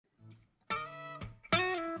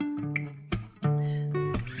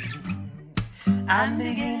I'm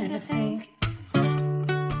beginning to think.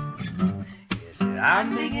 Yes,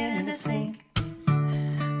 I'm beginning to think.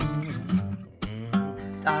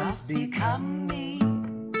 Thoughts become me.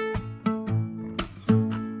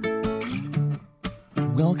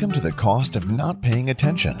 Welcome to The Cost of Not Paying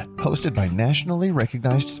Attention, hosted by nationally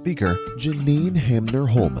recognized speaker Janine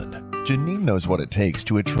Hamner-Holman. Janine knows what it takes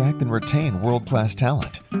to attract and retain world-class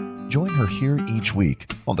talent. Join her here each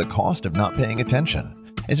week on The Cost of Not Paying Attention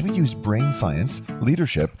as we use brain science,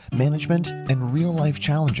 leadership, management, and real-life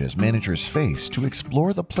challenges managers face to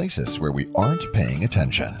explore the places where we aren't paying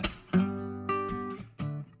attention.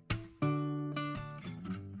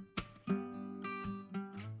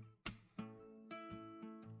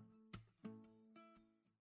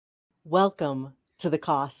 Welcome to The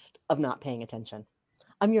Cost of Not Paying Attention.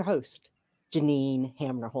 I'm your host, Janine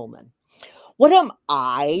Hamner-Holman. What am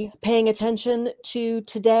I paying attention to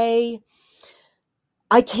today?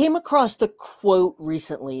 I came across the quote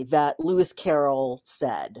recently that Lewis Carroll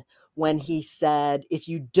said when he said, if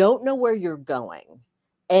you don't know where you're going,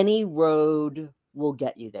 any road will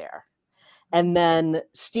get you there. And then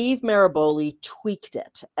Steve Maraboli tweaked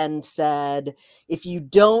it and said, if you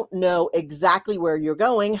don't know exactly where you're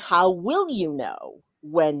going, how will you know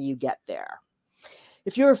when you get there?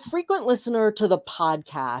 If you're a frequent listener to the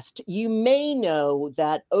podcast, you may know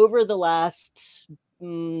that over the last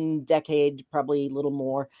decade, probably a little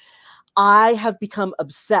more, I have become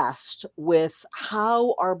obsessed with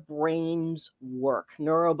how our brains work,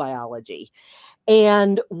 neurobiology.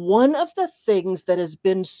 And one of the things that has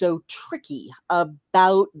been so tricky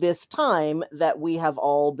about this time that we have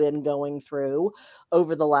all been going through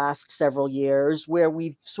over the last several years, where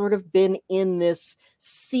we've sort of been in this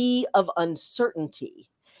sea of uncertainty,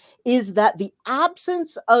 is that the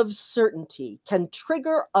absence of certainty can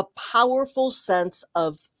trigger a powerful sense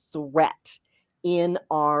of threat in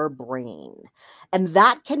our brain. And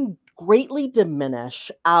that can greatly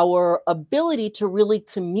diminish our ability to really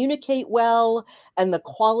communicate well and the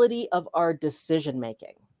quality of our decision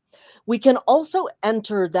making. We can also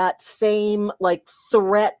enter that same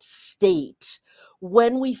threat state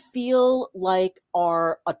when we feel like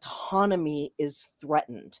our autonomy is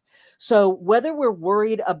threatened. So whether we're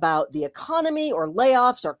worried about the economy or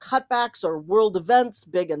layoffs or cutbacks or world events,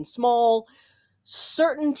 big and small,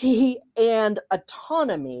 certainty and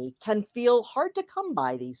autonomy can feel hard to come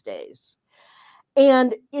by these days.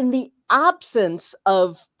 And in the absence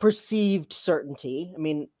of perceived certainty,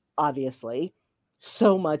 obviously,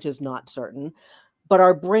 so much is not certain, but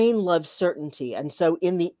our brain loves certainty. And so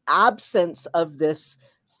in the absence of this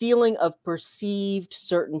feeling of perceived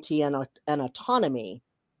certainty and autonomy,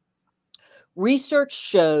 research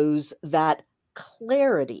shows that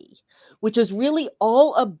clarity, which is really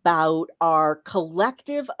all about our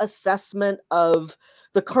collective assessment of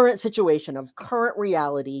the current situation, of current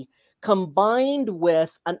reality, combined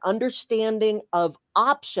with an understanding of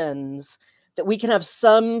options that we can have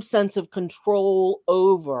some sense of control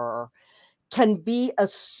over, can be a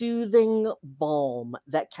soothing balm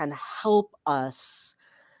that can help us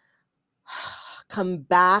come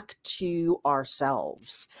back to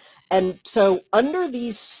ourselves. And so under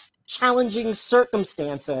these challenging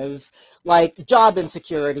circumstances, like job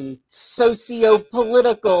insecurity,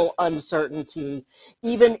 socio-political uncertainty,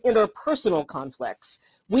 even interpersonal conflicts,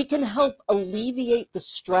 we can help alleviate the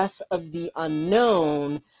stress of the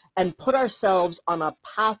unknown and put ourselves on a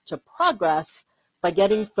path to progress by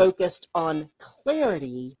getting focused on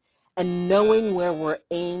clarity and knowing where we're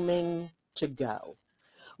aiming to go.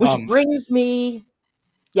 Which brings me...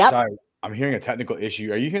 Yep. Sorry, I'm hearing a technical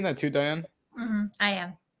issue. Are you hearing that too, Diane? Mm-hmm, I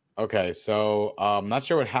am. Okay, so I'm not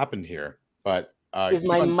sure what happened here, but... is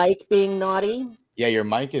my mic being naughty? Yeah, your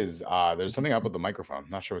mic is... there's something up with the microphone.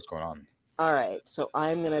 Not sure what's going on. All right, so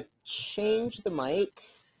I'm going to change the mic.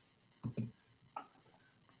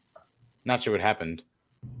 Not sure what happened.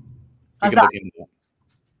 How's that?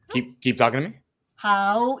 Keep talking to me?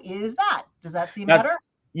 How is that? Does that seem better?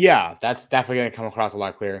 Yeah, that's definitely going to come across a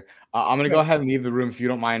lot clearer. I'm going to go ahead and leave the room if you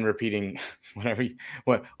don't mind repeating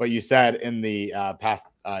what you said in the past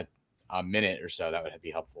minute or so. That would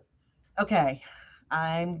be helpful. Okay.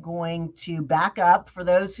 I'm going to back up. For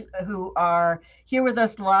those who are here with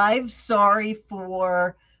us live, sorry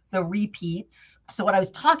for the repeats. So what I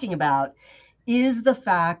was talking about is the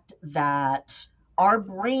fact that our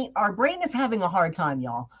brain is having a hard time,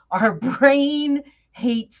 y'all. Our brain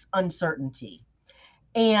hates uncertainty.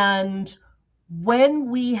 And when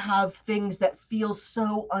we have things that feel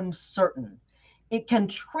so uncertain, it can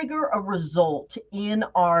trigger a result in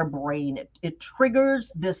our brain. It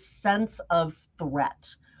triggers this sense of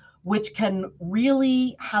threat, which can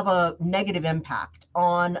really have a negative impact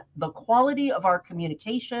on the quality of our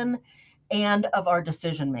communication and of our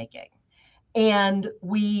decision making. And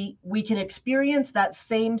we can experience that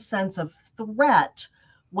same sense of threat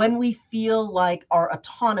when we feel like our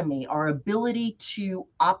autonomy, our ability to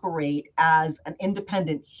operate as an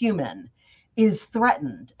independent human is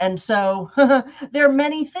threatened. And so there are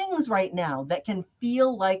many things right now that can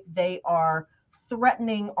feel like they are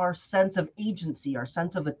threatening our sense of agency, our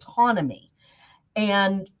sense of autonomy.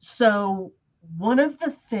 And so one of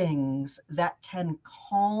the things that can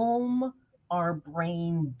calm our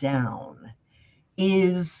brain down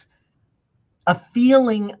is a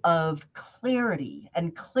feeling of clarity.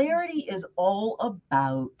 And clarity is all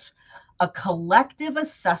about a collective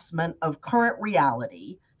assessment of current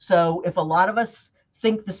reality. So if a lot of us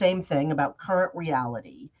think the same thing about current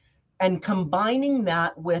reality, and combining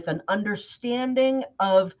that with an understanding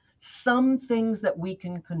of some things that we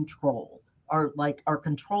can control, are like our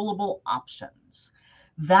controllable options,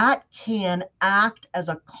 that can act as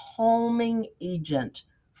a calming agent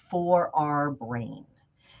for our brain.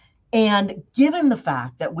 And given the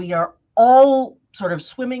fact that we are all sort of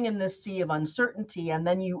swimming in this sea of uncertainty, and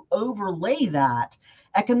then you overlay that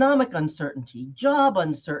economic uncertainty, job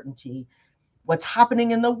uncertainty, what's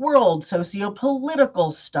happening in the world,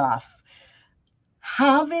 socio-political stuff,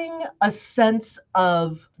 having a sense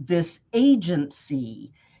of this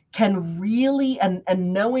agency can really, and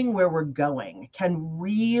knowing where we're going, can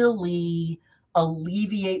really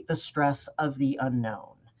alleviate the stress of the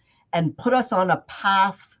unknown and put us on a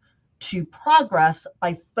path to progress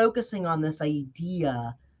by focusing on this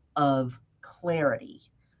idea of clarity,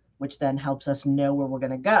 which then helps us know where we're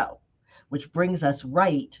going to go, which brings us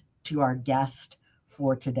right to our guest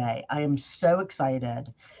for today. I am so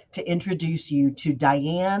excited to introduce you to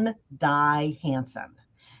Diane Hansen.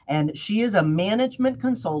 And she is a management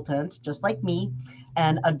consultant, just like me,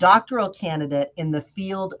 and a doctoral candidate in the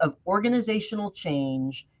field of organizational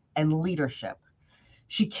change and leadership.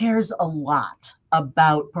 She cares a lot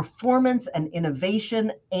about performance and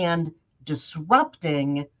innovation and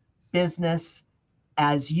disrupting business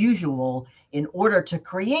as usual in order to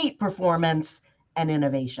create performance and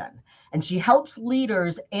innovation. And she helps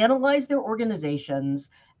leaders analyze their organizations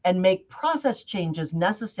and make process changes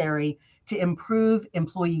necessary to improve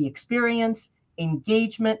employee experience,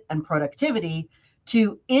 engagement, and productivity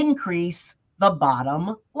to increase the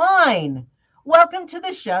bottom line. Welcome to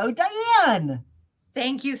the show, Diane.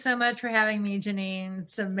 Thank you so much for having me, Janine.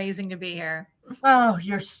 It's amazing to be here. Oh,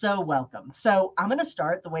 you're so welcome. So I'm going to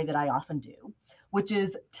start the way that I often do, which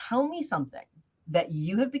is tell me something that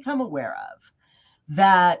you have become aware of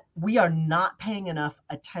that we are not paying enough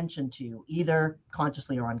attention to, either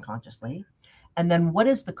consciously or unconsciously. And then what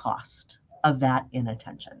is the cost of that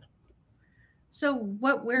inattention? So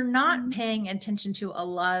what we're not paying attention to a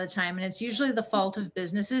lot of the time, and it's usually the fault of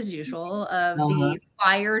business as usual, of the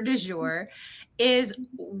fire du jour, is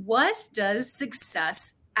what does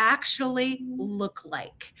success actually look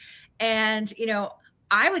like? And,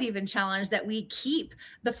 I would even challenge that we keep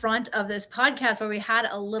the front of this podcast where we had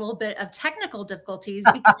a little bit of technical difficulties,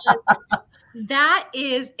 because that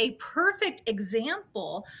is a perfect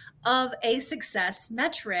example of a success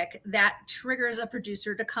metric that triggers a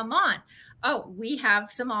producer to come on. Oh, we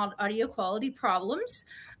have some audio quality problems.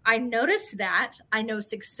 I noticed that. I know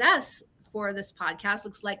success for this podcast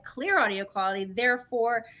looks like clear audio quality.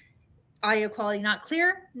 Therefore, audio quality not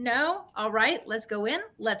clear? No. All right, let's go in.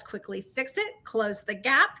 Let's quickly fix it, close the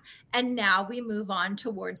gap, and now we move on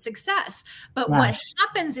towards success. But what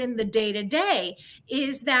happens in the day-to-day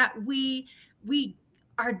is that we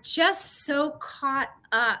are just so caught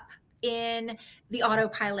up in the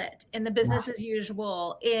autopilot, in the business as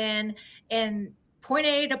usual, in point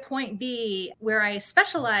A to point B. Where I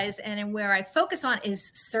specialize and where I focus on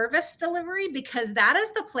is service delivery, because that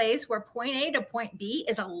is the place where point A to point B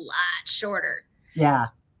is a lot shorter. Yeah.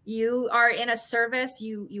 You are in a service,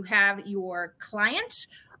 you have your client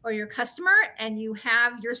or your customer, and you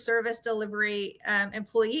have your service delivery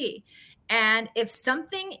employee. And if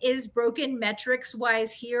something is broken metrics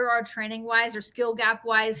wise here, or training wise, or skill gap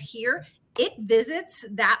wise here, it visits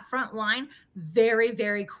that front line very,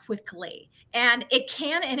 very quickly. And it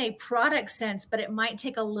can in a product sense, but it might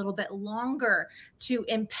take a little bit longer to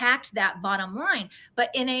impact that bottom line.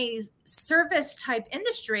 But in a service type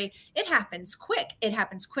industry, it happens quick. It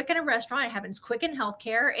happens quick in a restaurant. It happens quick in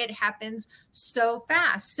healthcare. It happens so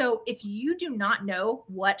fast. So if you do not know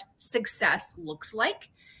what success looks like,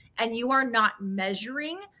 and you are not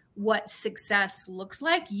measuring what success looks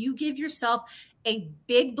like, you give yourself a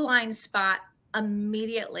big blind spot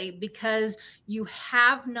immediately, because you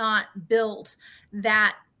have not built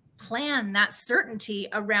that plan, that certainty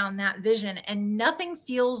around that vision. And nothing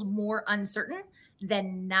feels more uncertain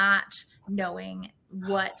than not knowing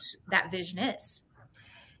what that vision is.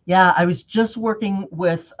 Yeah, I was just working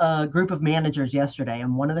with a group of managers yesterday,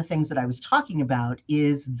 and one of the things that I was talking about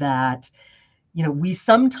is that, we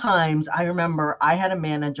sometimes, I remember I had a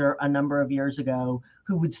manager a number of years ago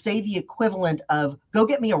who would say the equivalent of, go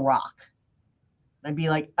get me a rock. I'd be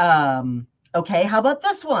like, okay, how about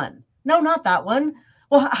this one? No, not that one.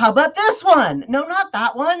 Well, how about this one? No, not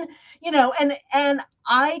that one. And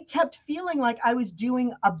I kept feeling like I was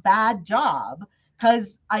doing a bad job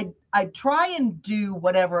because I'd try and do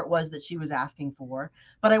whatever it was that she was asking for,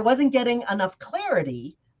 but I wasn't getting enough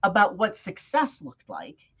clarity about what success looked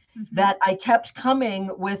like. Mm-hmm. That I kept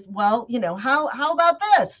coming with, well, how about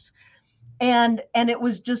this? And it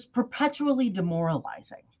was just perpetually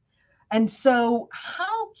demoralizing. And so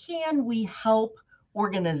how can we help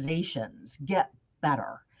organizations get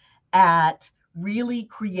better at really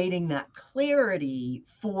creating that clarity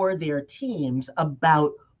for their teams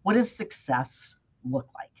about what does success look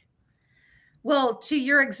like? Well, to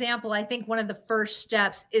your example, I think one of the first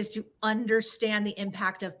steps is to understand the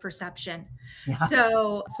impact of perception. Yeah.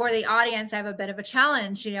 So for the audience, I have a bit of a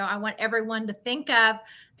challenge. I want everyone to think of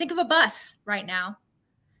a bus right now.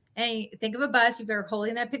 And think of a bus. If you're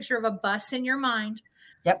holding that picture of a bus in your mind,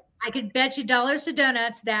 yep, I could bet you dollars to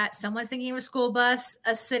donuts that someone's thinking of a school bus,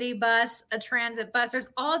 a city bus, a transit bus. There's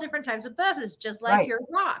all different types of buses, just like your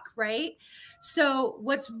rock, right? So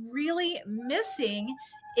what's really missing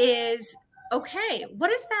is, okay,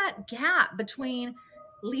 what is that gap between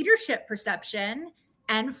leadership perception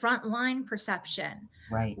and frontline perception?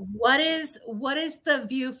 Right. What is the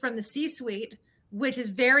view from the C-suite, which is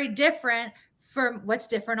very different from what's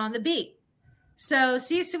different on the beat? So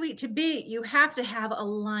C-suite to beat, you have to have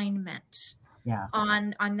alignment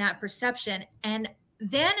on that perception. And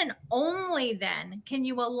then and only then can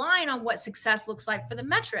you align on what success looks like for the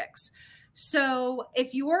metrics. So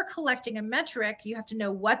if you're collecting a metric, you have to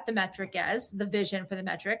know what the metric is, the vision for the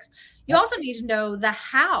metrics. You also need to know the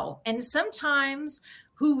how. And sometimes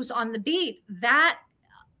who's on the beat, that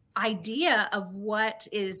idea of what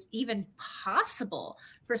is even possible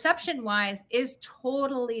perception wise is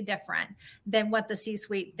totally different than what the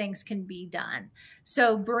C-suite thinks can be done.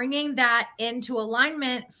 So bringing that into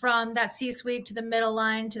alignment from that C-suite to the middle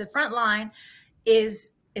line to the front line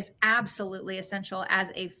is absolutely essential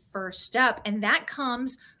as a first step. And that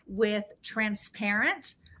comes with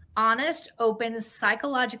transparent, honest, open,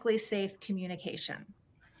 psychologically safe communication.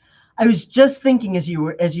 I was just thinking as you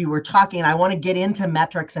were talking, and I want to get into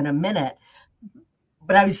metrics in a minute,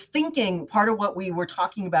 but I was thinking part of what we were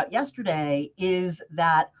talking about yesterday is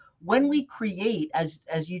that when we create,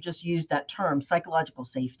 as you just used that term, psychological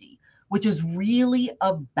safety, which is really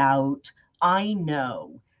about, I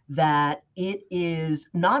know that it is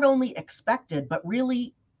not only expected, but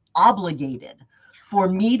really obligated for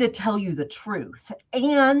me to tell you the truth,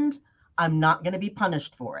 and I'm not going to be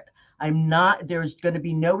punished for it. There's going to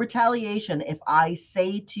be no retaliation if I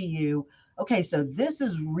say to you, okay, so this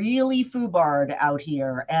is really foobarred out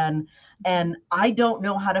here and I don't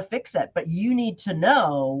know how to fix it, but you need to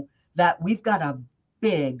know that we've got a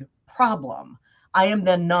big problem.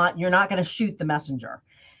 You're not going to shoot the messenger.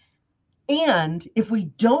 And if we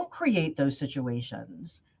don't create those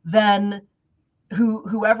situations, then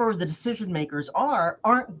whoever the decision makers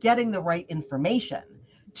aren't getting the right information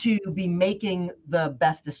to be making the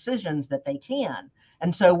best decisions that they can.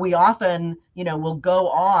 And so we often, will go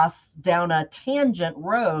off down a tangent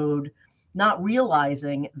road, not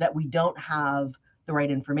realizing that we don't have the right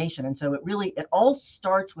information. And so it all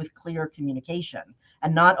starts with clear communication,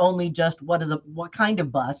 and not only just what kind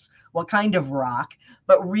of bus, what kind of rock,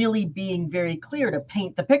 but really being very clear to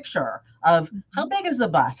paint the picture of how big is the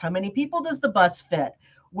bus? How many people does the bus fit?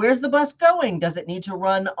 Where's the bus going? Does it need to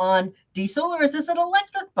run on diesel, or is this an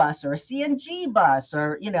electric bus or a CNG bus,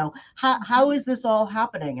 or, how is this all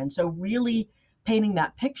happening? And so really painting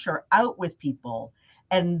that picture out with people.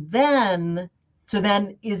 And then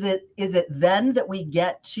is it then that we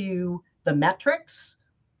get to the metrics?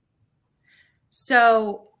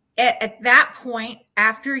 So at that point,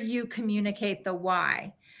 after you communicate the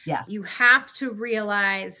why, yes, you have to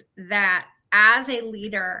realize that as a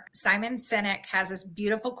leader, Simon Sinek has this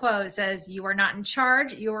beautiful quote. It says, "You are not in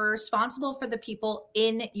charge. You're responsible for the people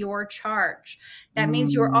in your charge." That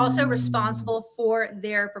means you're also responsible for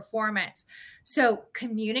their performance. So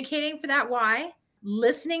communicating for that why,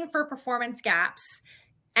 listening for performance gaps,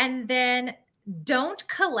 and then don't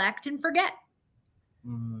collect and forget.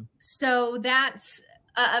 Mm-hmm. So that's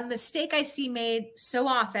a mistake I see made so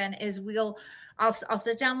often is I'll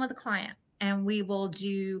sit down with a client and we will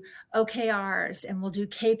do OKRs and we'll do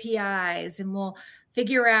KPIs and we'll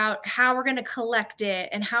figure out how we're going to collect it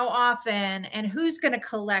and how often and who's going to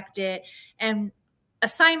collect it, and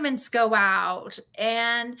assignments go out,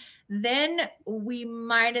 and then we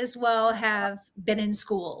might as well have been in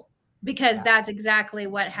school, because that's exactly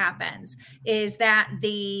what happens, is that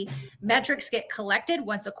the metrics get collected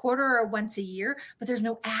once a quarter or once a year, but there's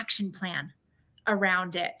no action plan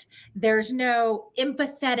around it. There's no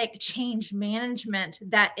empathetic change management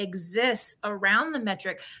that exists around the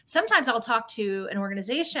metric. Sometimes I'll talk to an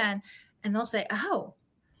organization and they'll say, oh,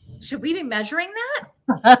 should we be measuring that?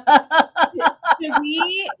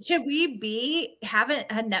 should we be having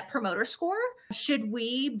a net promoter score? Should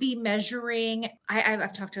we be measuring?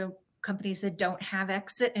 I've talked to companies that don't have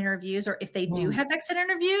exit interviews, or if they do have exit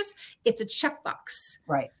interviews, it's a checkbox.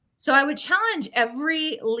 Right. So I would challenge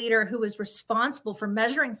every leader who is responsible for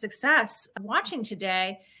measuring success watching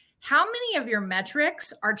today, how many of your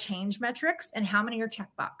metrics are change metrics and how many are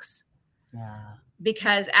checkbox? Yeah.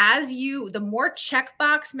 Because the more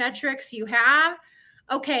checkbox metrics you have,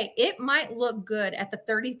 okay, it might look good at the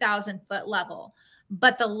 30,000 foot level,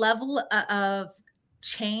 but the level of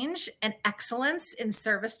change and excellence in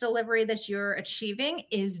service delivery that you're achieving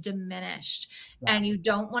is diminished. Yeah. And you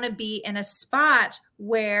don't want to be in a spot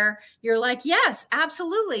where you're like, yes,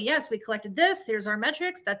 absolutely. Yes, we collected this. Here's our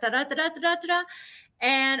metrics. Da, da, da, da, da, da, da, da.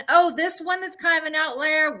 And oh, this one that's kind of an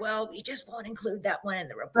outlier. Well, we just won't include that one in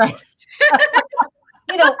the report. Right.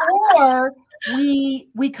 Or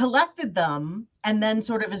we collected them, and then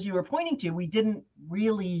sort of as you were pointing to, we didn't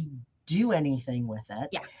really do anything with it.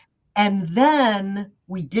 Yeah. And then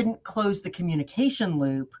we didn't close the communication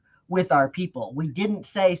loop with our people. We didn't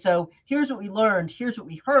say, so here's what we learned, here's what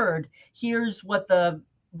we heard, here's what the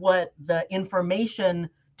information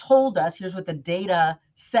told us, here's what the data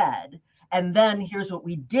said, and then here's what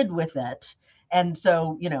we did with it. And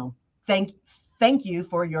so, thank you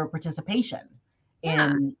for your participation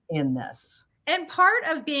in this. And part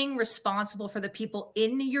of being responsible for the people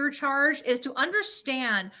in your charge is to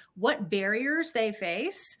understand what barriers they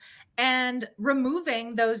face and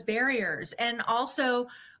removing those barriers. And also,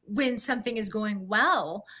 when something is going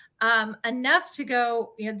well, enough to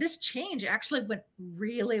go, this change actually went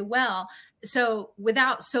really well. So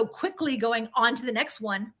without so quickly going on to the next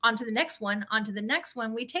one, onto the next one, onto the next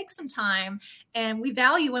one, we take some time and we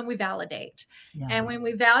value and we validate. Yeah. And when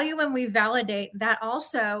we value and we validate, that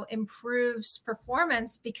also improves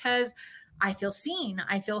performance, because I feel seen,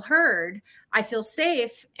 I feel heard, I feel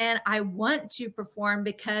safe, and I want to perform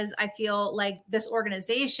because I feel like this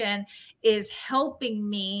organization is helping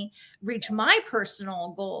me reach my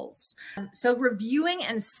personal goals. So reviewing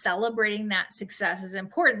and celebrating that success is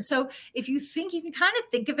important. So if you can kind of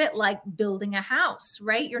think of it like building a house,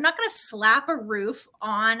 right? You're not going to slap a roof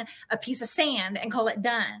on a piece of sand and call it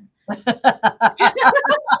done.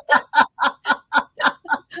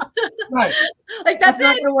 Right. Like that's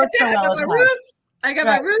it. I got my roof. I got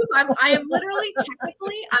my roof. I am literally,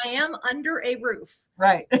 technically, I am under a roof.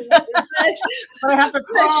 Right. But I have to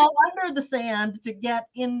crawl under the sand to get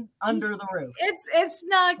in under the roof. It's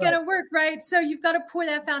not going to work, right? So you've got to pour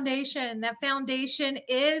that foundation. That foundation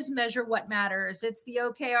is measure what matters. It's the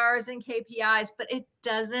OKRs and KPIs, but it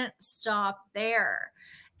doesn't stop there.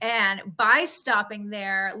 And by stopping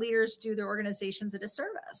there, leaders do their organizations a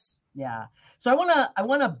disservice. Yeah. So I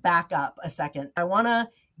want to back up a second. I want to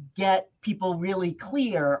get people really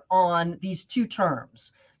clear on these two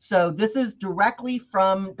terms. So this is directly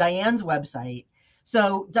from Diane's website.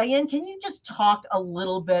 So Diane, can you just talk a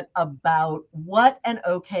little bit about what an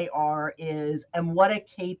OKR is and what a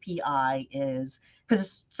KPI is?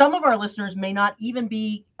 Because some of our listeners may not even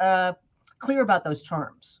be clear about those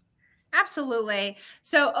terms. Absolutely.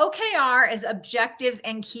 So OKR is objectives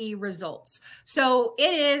and key results. So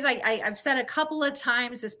it is, I've said a couple of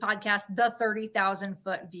times this podcast, the 30,000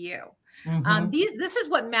 foot view. Mm-hmm. This is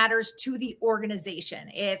what matters to the organization.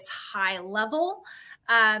 It's high level.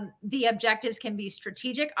 The objectives can be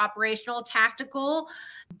strategic, operational, tactical,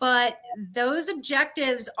 but those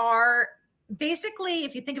objectives are basically,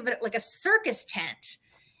 if you think of it like a circus tent,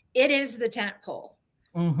 it is the tent pole.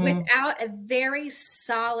 Mm-hmm. Without a very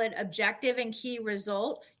solid objective and key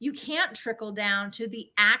result, you can't trickle down to the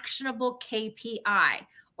actionable KPI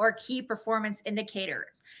or key performance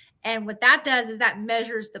indicators. And what that does is that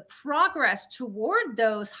measures the progress toward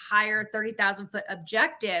those higher 30,000 foot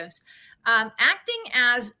objectives, acting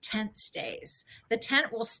as tent stays. The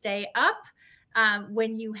tent will stay up.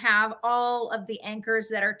 When you have all of the anchors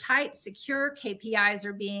that are tight, secure, KPIs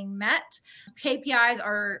are being met. KPIs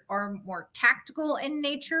are more tactical in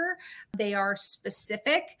nature. They are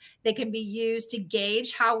specific. They can be used to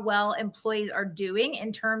gauge how well employees are doing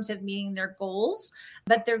in terms of meeting their goals,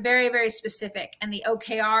 but they're very, very specific. And the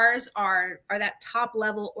OKRs are that top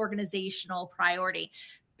level organizational priority.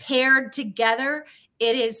 Paired together,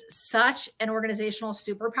 it is such an organizational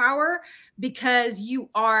superpower because you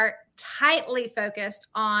are tightly focused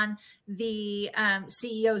on the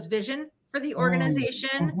CEO's vision for the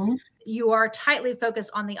organization. Mhm. You are tightly focused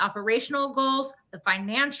on the operational goals, the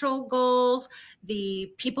financial goals,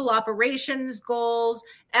 the people operations goals.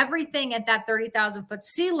 Everything at that 30,000 foot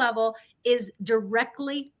sea level is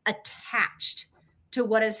directly attached to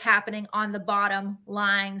what is happening on the bottom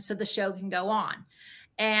line so the show can go on.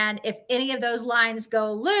 And if any of those lines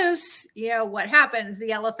go loose, you know what happens?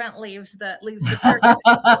 The elephant leaves the circus.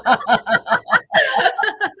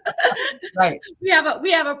 Right. We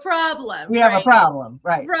have a problem. We have a problem.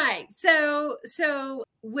 Right. Right. So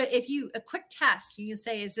if you a quick test, you can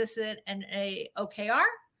say, is this an OKR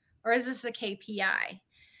or is this a KPI?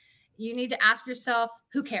 You need to ask yourself,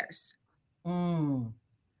 who cares?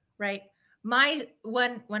 Right. My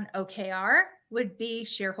one OKR would be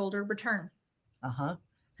shareholder return.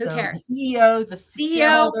 Who cares? The CEO, the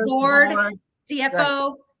CEO, board, CFO,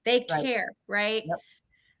 right. they care, right? Yep.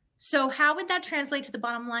 So how would that translate to the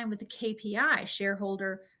bottom line with the KPI,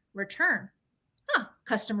 shareholder return?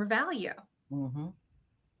 Customer value.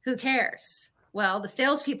 Who cares? Well, the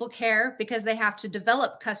salespeople care because they have to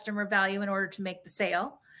develop customer value in order to make the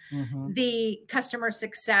sale. The customer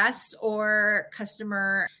success or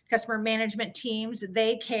customer management teams,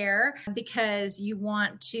 they care because you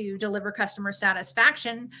want to deliver customer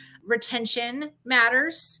satisfaction. Retention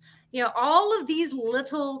matters. You know, all of these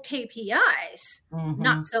little KPIs,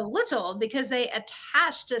 not so little because they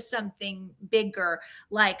attach to something bigger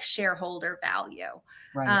like shareholder value,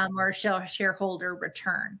 right. Or shareholder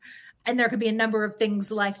return. And there could be a number of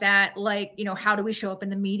things like that, like, you know, how do we show up in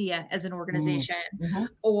the media as an organization?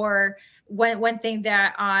 Or one thing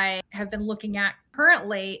that I have been looking at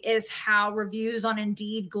currently is how reviews on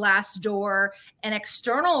Indeed, Glassdoor, and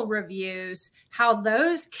external reviews, how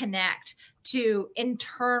those connect to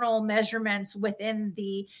internal measurements within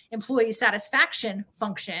the employee satisfaction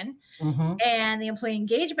function and the employee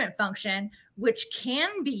engagement function, which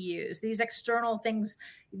can be used. These external things,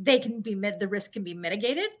 they can be the risk can be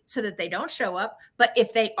mitigated so that they don't show up. But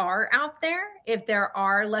if they are out there, if there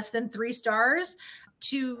are less than 3 stars,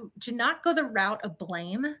 to not go the route of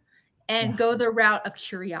blame and go the route of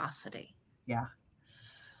curiosity. Yeah.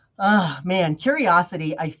 Oh man,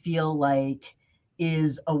 curiosity, I feel like,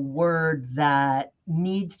 is a word that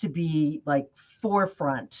needs to be like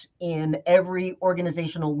forefront in every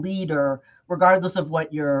organizational leader, regardless of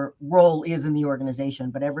what your role is in the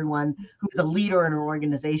organization. But everyone who's a leader in an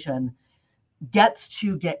organization gets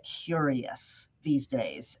to get curious these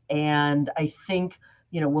days. And I think,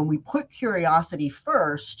 you know, when we put curiosity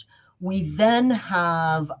first, we then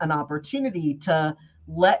have an opportunity to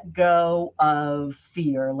let go of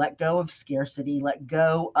fear, let go of scarcity, let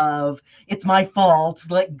go of it's my fault,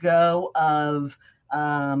 let go of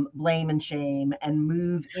blame and shame, and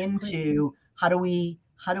move into how do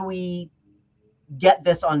we get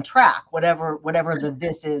this on track, whatever the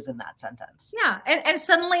this is in that sentence. Yeah. And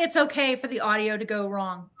suddenly it's okay for the audio to go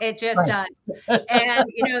wrong. It just does. And,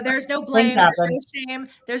 you know, there's no blame, there's no shame,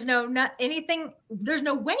 there's anything, there's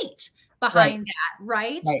no weight behind that,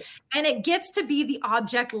 right? And it gets to be the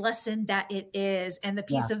object lesson that it is and the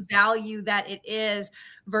piece of value that it is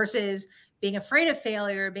versus being afraid of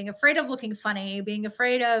failure, being afraid of looking funny, being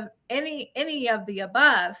afraid of any of the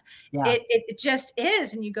above. It just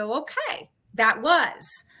is. And you go, okay, that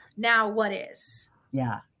was, now what is?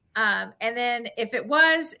 And then if it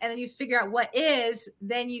was, and then you figure out what is,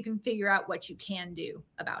 then you can figure out what you can do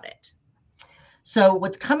about it. So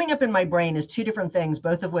what's coming up in my brain is 2 different things,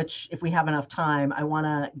 both of which, if we have enough time, I want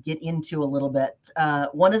to get into a little bit.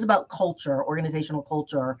 One is about culture, organizational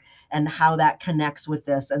culture, and how that connects with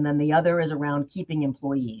this. And then the other is around keeping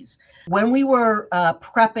employees. When we were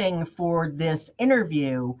prepping for this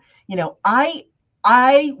interview, you know,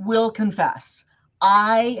 I will confess,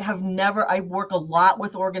 I work a lot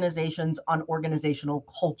with organizations on organizational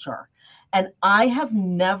culture. And I have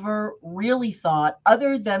never really thought,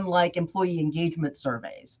 other than like employee engagement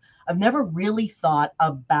surveys, I've never really thought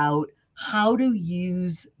about how to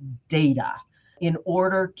use data in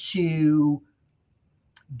order to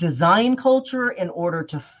design culture, in order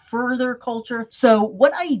to further culture. So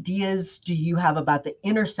what ideas do you have about the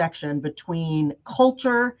intersection between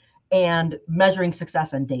culture and measuring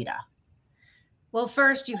success and data? Well,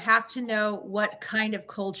 first, you have to know what kind of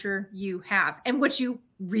culture you have and what you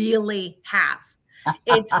really have.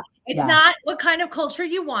 It's Yeah. not what kind of culture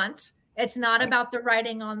you want. It's not Right. about the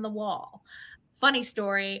writing on the wall. Funny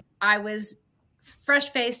story, I was fresh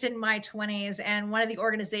faced in my 20s, and one of the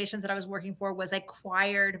organizations that I was working for was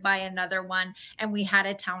acquired by another one, and we had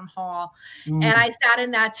a town hall. And Mm, I sat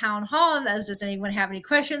in that town hall, and as does anyone have any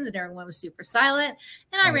questions? And everyone was super silent.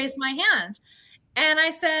 And I right. raised my hand. And I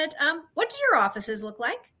said, what do your offices look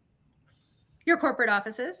like? Your corporate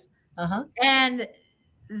offices? Uh-huh. And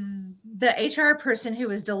the HR person who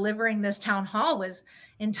was delivering this town hall was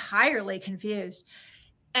entirely confused.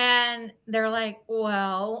 And they're like,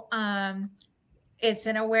 well, it's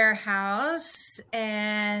in a warehouse.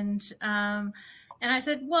 And I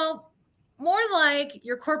said, well, more like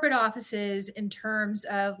your corporate offices in terms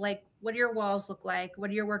of like, what do your walls look like? What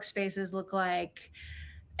do your workspaces look like?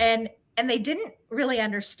 and and they didn't really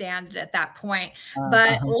understand it at that point.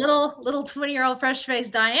 But Uh-huh. little 20-year-old fresh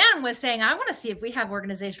faced Diane was saying, I want to see if we have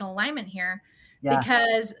organizational alignment here, Yeah.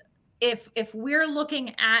 because if we're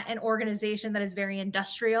looking at an organization that is very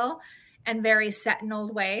industrial and very set in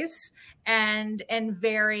old ways, and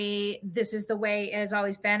very, this is the way it has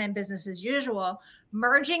always been in business as usual,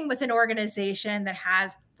 merging with an organization that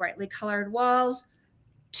has brightly colored walls,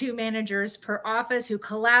 two managers per office who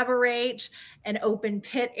collaborate, an open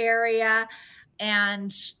pit area, and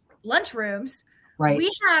lunchrooms. Right.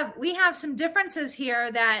 We have some differences here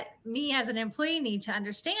that me as an employee need to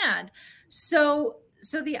understand. So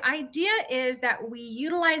the idea is that we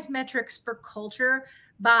utilize metrics for culture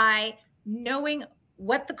by knowing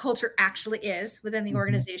what the culture actually is within the Mhm.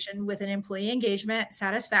 organization, with an employee engagement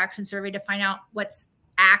satisfaction survey to find out what's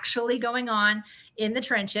actually going on in the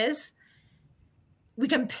trenches. We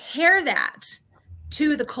compare that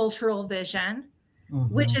to the cultural vision,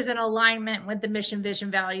 which Mhm. is in alignment with the mission, vision,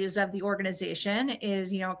 values of the organization,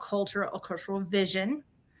 is, a cultural vision.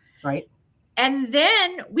 Right. And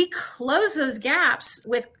then we close those gaps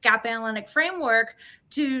with gap analytic framework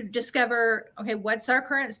to discover, okay, what's our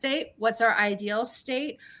current state? What's our ideal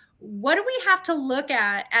state? What do we have to look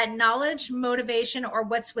at knowledge, motivation, or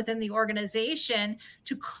what's within the organization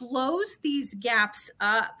to close these gaps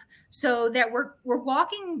up, so that we're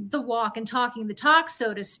walking the walk and talking the talk,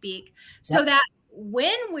 so to speak, so Yep. that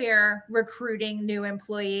when we're recruiting new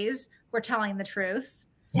employees, we're telling the truth.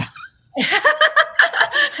 Yeah.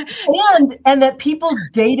 And that people's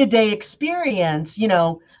day-to-day experience,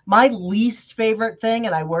 my least favorite thing,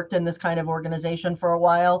 and I worked in this kind of organization for a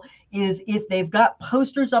while, is if they've got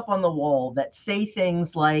posters up on the wall that say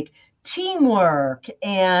things like teamwork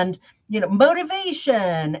and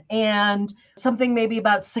motivation and something maybe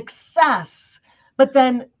about success, but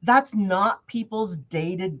then that's not people's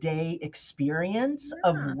day-to-day experience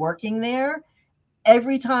of Yeah. working there.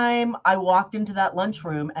 Every time I walked into that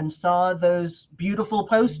lunchroom and saw those beautiful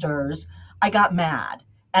posters, I got mad.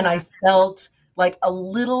 And I Yeah. felt like a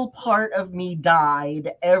little part of me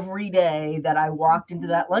died every day that I walked into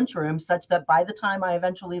that lunchroom, such that by the time I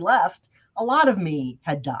eventually left, a lot of me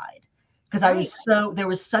had died. Because Right. there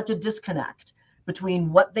was such a disconnect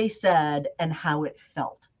between what they said and how it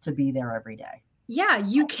felt to be there every day. Yeah,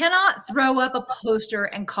 you cannot throw up a poster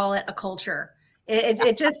and call it a culture.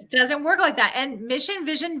 It just doesn't work like that. And mission,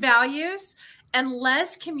 vision, values,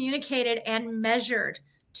 unless communicated and measured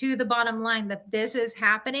to the bottom line that this is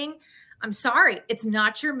happening, I'm sorry, it's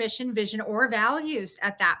not your mission, vision, or values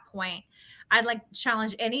at that point. I'd like to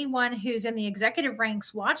challenge anyone who's in the executive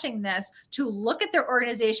ranks watching this to look at their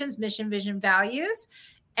organization's mission, vision, values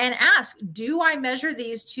and ask, do I measure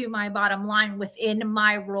these to my bottom line within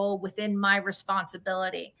my role, within my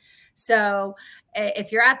responsibility? So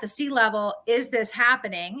if you're at the C level, is this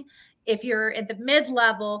happening? If you're at the mid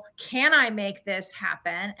level, can I make this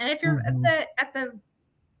happen? And if you're Mhm. at the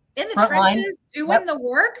in the Front line. trenches doing Yep. the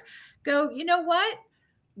work, go, you know what?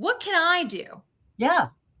 What can I do? Yeah.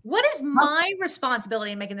 What is my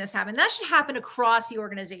responsibility in making this happen? That should happen across the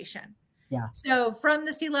organization. Yeah. So from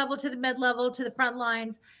the C level to the mid level to the front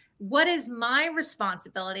lines, what is my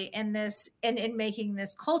responsibility in this, in making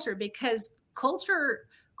this culture? Because culture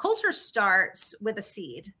starts with a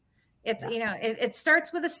seed. It's, Yeah. it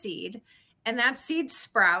starts with a seed, and that seed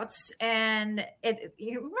sprouts, and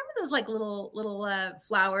you remember those like little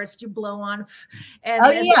flowers that you blow on, and Oh,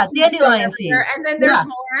 then yeah. seeds go Dandelion everywhere, seeds. and then Yeah. there's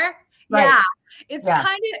more. Right. Yeah, it's Yeah.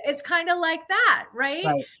 kind of like that,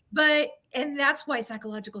 right? Right. And that's why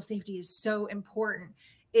psychological safety is so important,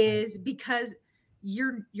 Right. is because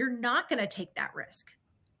you're not going to take that risk.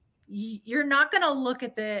 You're not going to look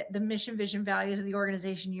at the mission, vision, values of the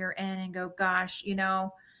organization you're in and go, gosh,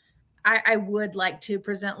 I would like to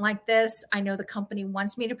present like this. I know the company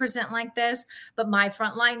wants me to present like this, but my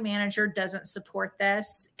frontline manager doesn't support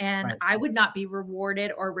this, and Right. I would not be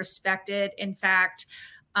rewarded or respected. In fact,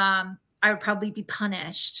 I would probably be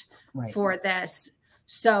punished Right. for this.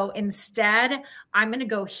 So instead, I'm going to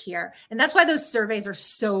go here. And that's why those surveys are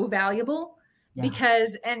so valuable. Yeah.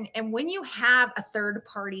 Because and when you have a third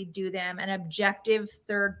party do them, an objective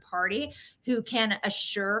third party who can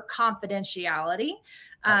assure confidentiality,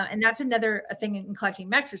 and that's another thing in collecting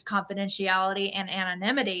metrics, confidentiality and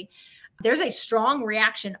anonymity. There's a strong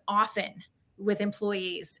reaction often with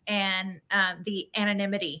employees and the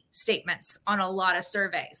anonymity statements on a lot of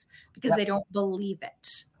surveys because they don't believe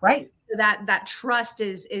it. Right. So that trust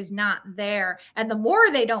is not there. And the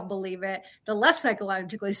more they don't believe it, the less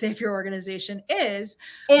psychologically safe your organization is.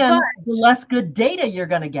 And the less good data you're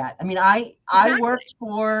going to get. I mean, I Exactly. worked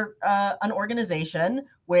for an organization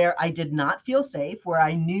where I did not feel safe, where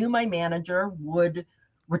I knew my manager would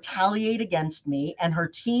retaliate against me, and her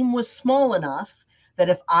team was small enough that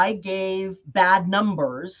if I gave bad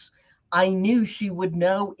numbers, I knew she would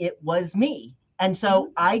know it was me. And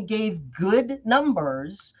so I gave good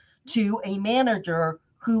numbers to a manager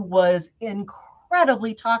who was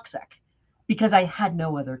incredibly toxic because I had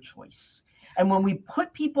no other choice. And when we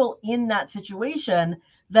put people in that situation,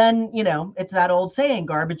 then, you know, it's that old saying,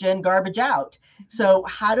 garbage in, garbage out. So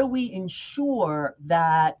how do we ensure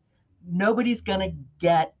that nobody's going to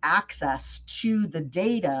get access to the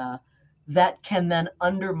data that can then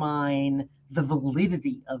undermine the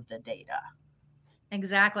validity of the data?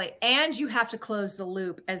 Exactly. And you have to close the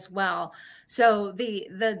loop as well. So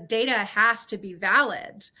the data has to be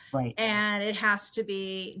valid, Right. and it has to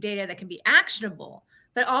be data that can be actionable.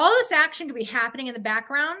 But all this action can be happening in the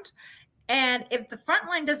background. And if the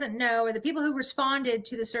frontline doesn't know, or the people who responded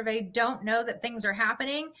to the survey don't know that things are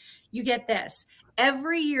happening, you get this.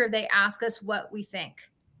 Every year they ask us what we think.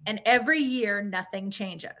 And every year nothing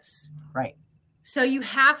changes. Right. So you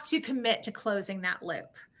have to commit to closing that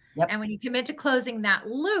loop. Yep. And when you commit to closing that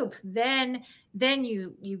loop, then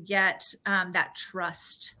you get that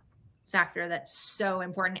trust factor that's so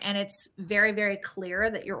important. And it's very, very clear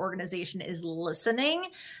that your organization is listening,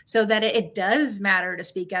 so that it does matter to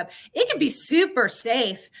speak up. It can be super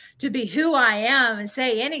safe to be who I am and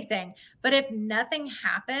say anything, but if nothing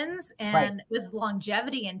happens, and with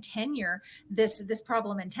longevity and tenure, this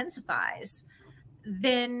problem intensifies,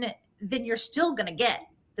 then you're still going to get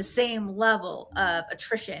the same level of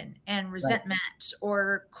attrition and resentment,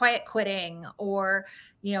 or quiet quitting, or,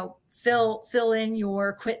 you know, fill in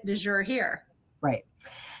your quit de jour here. Right.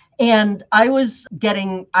 And I was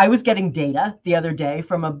getting data the other day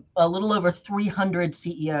from a little over 300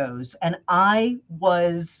 CEOs, and I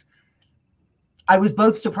was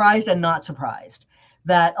both surprised and not surprised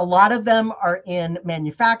that a lot of them are in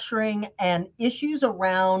manufacturing, and issues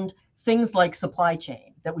around things like supply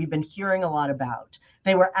chain that we've been hearing a lot about.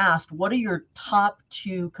 They were asked, what are your top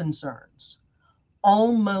 2 concerns?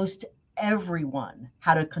 Almost everyone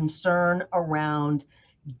had a concern around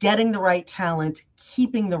getting the right talent,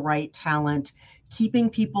 keeping the right talent, keeping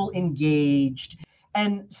people engaged.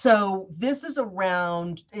 And so this is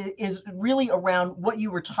really around what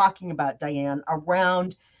you were talking about, Diane,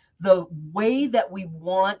 around the way that we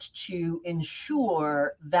want to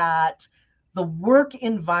ensure that the work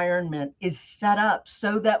environment is set up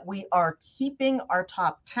so that we are keeping our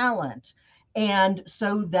top talent, and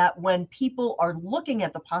so that when people are looking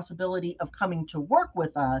at the possibility of coming to work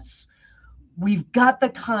with us, we've got the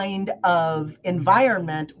kind of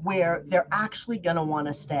environment where they're actually going to want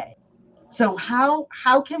to stay. So how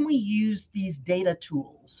can we use these data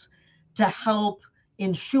tools to help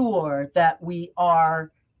ensure that we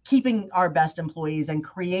are keeping our best employees and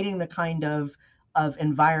creating the kind of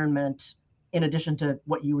environment, in addition to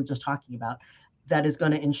what you were just talking about, that is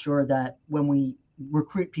going to ensure that when we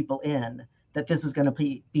recruit people in, that this is going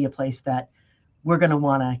to be a place that we're going to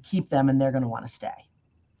want to keep them and they're going to want to stay?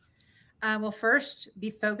 Well, first, be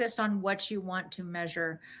focused on what you want to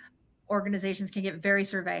measure. Organizations can get very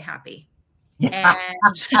survey happy. Yeah.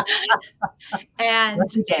 And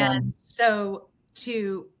so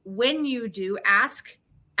when you do ask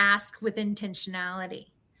with intentionality.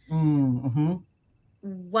 Mm-hmm.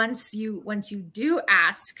 Once you do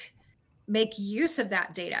ask, make use of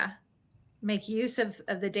that data, make use of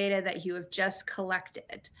the data that you have just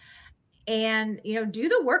collected, and, you know, do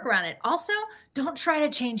the work around it. Also, don't try to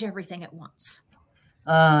change everything at once.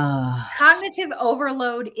 Cognitive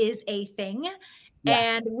overload is a thing.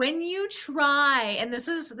 Yes. And when you try, and this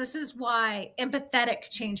is why empathetic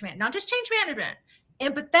change management, not just change management,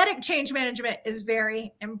 empathetic change management is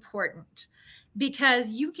very important,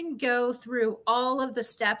 because you can go through all of the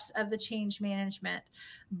steps of the change management,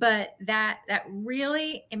 but that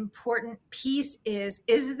really important piece is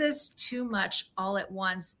this too much all at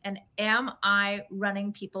once, and am I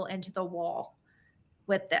running people into the wall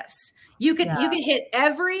with this? You could hit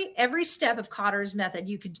every step of Cotter's method.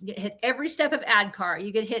 You could hit every step of ADKAR.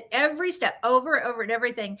 You could hit every step over and over and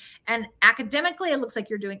everything. And academically, it looks like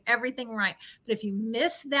you're doing everything right. But if you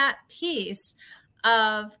miss that piece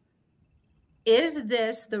of, is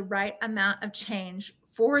this the right amount of change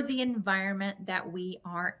for the environment that we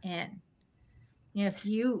are in? If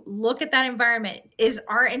you look at that environment, is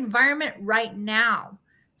our environment right now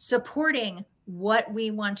supporting what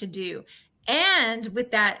we want to do? And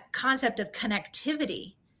with that concept of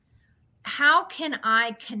connectivity, how can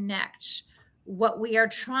I connect what we are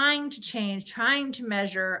trying to change, trying to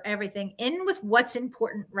measure everything in with what's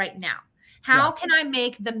important right now? How can I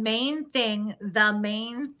make the main thing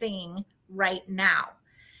right now?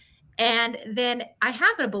 And then I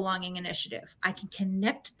have a belonging initiative. I can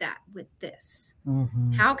connect that with this.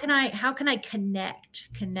 Mm-hmm. How can I connect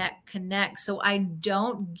so I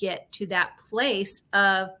don't get to that place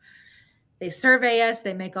of, they survey us,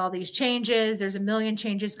 they make all these changes, there's a million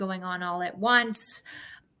changes going on all at once.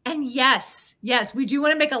 And yes, we do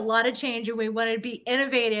want to make a lot of change, and we want to be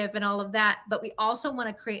innovative and all of that, but we also want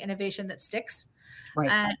to create innovation that sticks.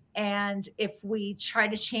 Right. And if we try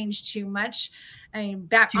to change too much, I mean,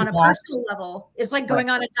 back Too on a fast. personal level, it's like going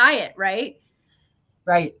on a diet, right?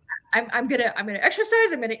 Right. I'm gonna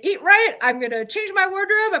exercise. I'm gonna eat right. I'm gonna change my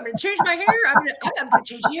wardrobe. I'm gonna change my hair. I'm gonna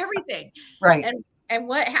change everything. Right. And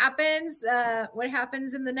what happens? What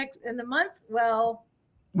happens in the month? Well,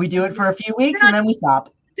 we do it for a few weeks and then we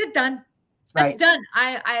stop. It's done. Right. It's done.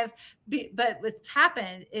 But what's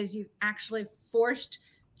happened is you've actually forced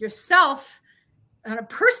yourself on a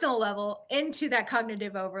personal level into that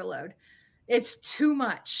cognitive overload. It's too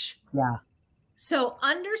much. Yeah. So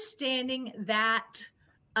understanding that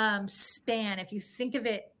span, if you think of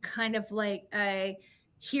it kind of like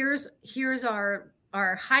here's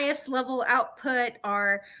our highest level output,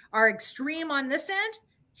 our extreme on this end,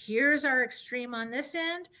 here's our extreme on this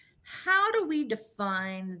end. How do we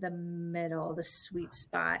define the middle, the sweet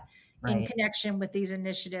spot in connection with these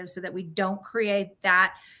initiatives so that we don't create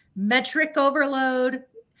that metric overload?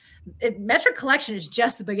 Metric collection is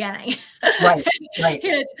just the beginning. Right.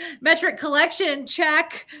 It's metric collection,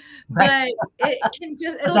 check. But it can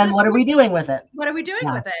just, then what are we doing with it? What are we doing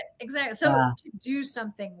with it? Exactly. So to do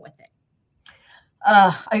something with it.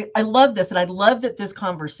 I love this. And I love that this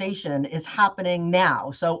conversation is happening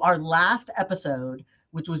now. So our last episode,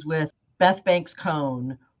 which was with Beth Banks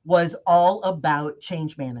Cohn, was all about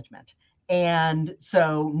change management. And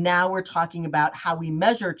so now we're talking about how we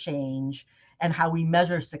measure change and how we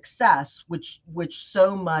measure success, which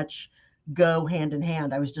so much go hand in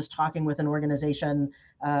hand. I was just talking with an organization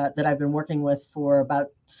that I've been working with for about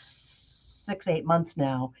 6-8 months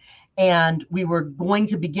now, and we were going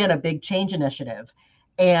to begin a big change initiative.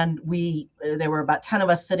 And there were about 10 of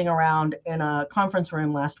us sitting around in a conference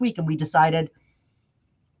room last week, and we decided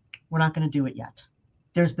we're not going to do it yet.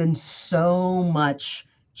 There's been so much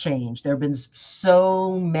change. There have been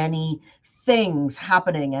so many things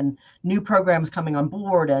happening and new programs coming on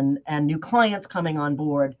board and new clients coming on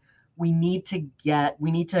board. We need to get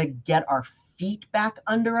our feet back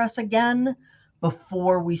under us again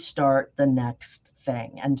before we start the next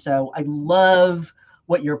thing. And so I love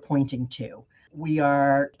what you're pointing to. We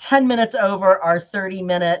are 10 minutes over our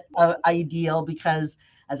 30-minute ideal because,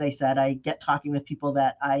 as I said, I get talking with people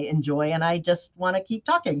that I enjoy and I just want to keep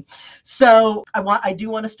talking. So I do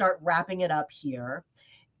want to start wrapping it up here.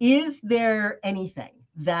 Is there anything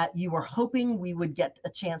that you were hoping we would get a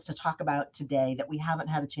chance to talk about today that we haven't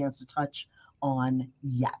had a chance to touch on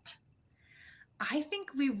yet? I think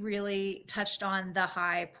we've really touched on the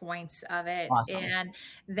high points of it. Awesome. And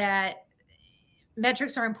that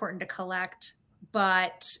metrics are important to collect,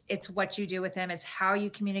 but it's what you do with them, it's how you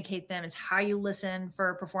communicate them, it's how you listen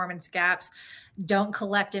for performance gaps. Don't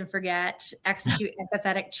collect and forget, execute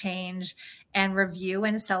empathetic change, and review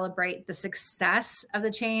and celebrate the success of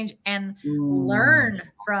the change, and learn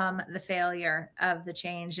from the failure of the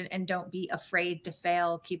change, and don't be afraid to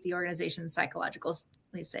fail. Keep the organization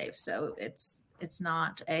psychologically safe. So it's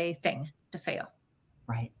not a thing to fail.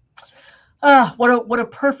 Right. What a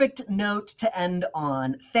perfect note to end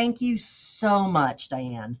on. Thank you so much,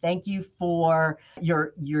 Diane. Thank you for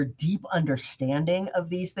your deep understanding of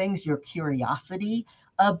these things, your curiosity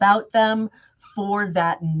about them, for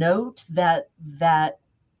that note that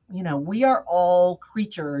we are all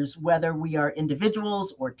creatures, whether we are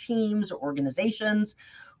individuals or teams or organizations.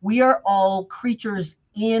 We are all creatures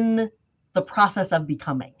in the process of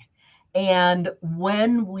becoming. And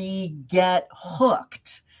when we get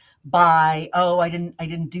hooked by, oh, I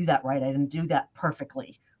didn't do that right, I didn't do that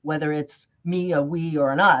perfectly, whether it's me, a we,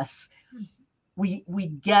 or an us, we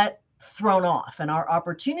get thrown off. And our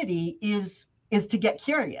opportunity is to get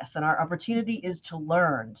curious, and our opportunity is to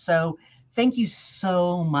learn. So thank you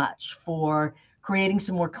so much for creating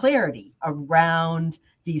some more clarity around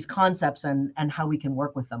these concepts and how we can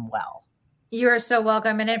work with them well. You're so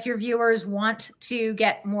welcome. And if your viewers want to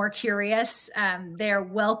get more curious, they're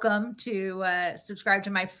welcome to subscribe to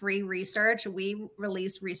my free research. We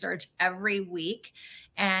release research every week,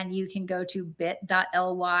 and you can go to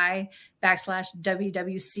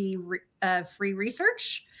bit.ly/WWC free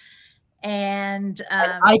research. And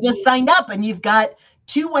I just signed up, and you've got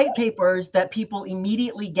 2 white papers that people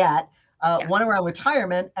immediately get, one around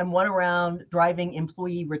retirement and one around driving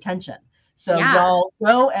employee retention. So y'all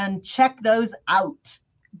go and check those out.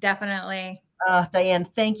 Definitely. Diane,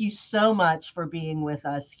 thank you so much for being with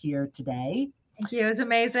us here today. Thank you. It was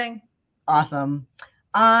amazing. Awesome.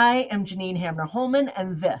 I am Janine Hamner-Holman,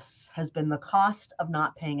 and this has been The Cost of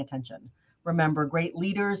Not Paying Attention. Remember, great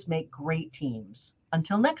leaders make great teams.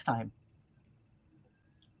 Until next time.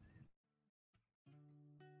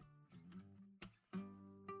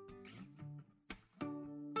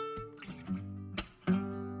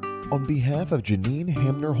 On behalf of Janine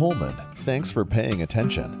Hamner-Holman, thanks for paying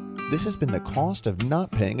attention. This has been The Cost of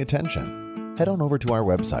Not Paying Attention. Head on over to our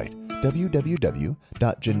website,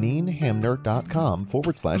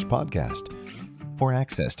 www.janinehamner.com/podcast, for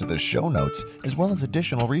access to the show notes as well as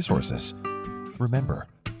additional resources. Remember,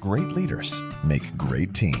 great leaders make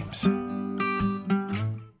great teams.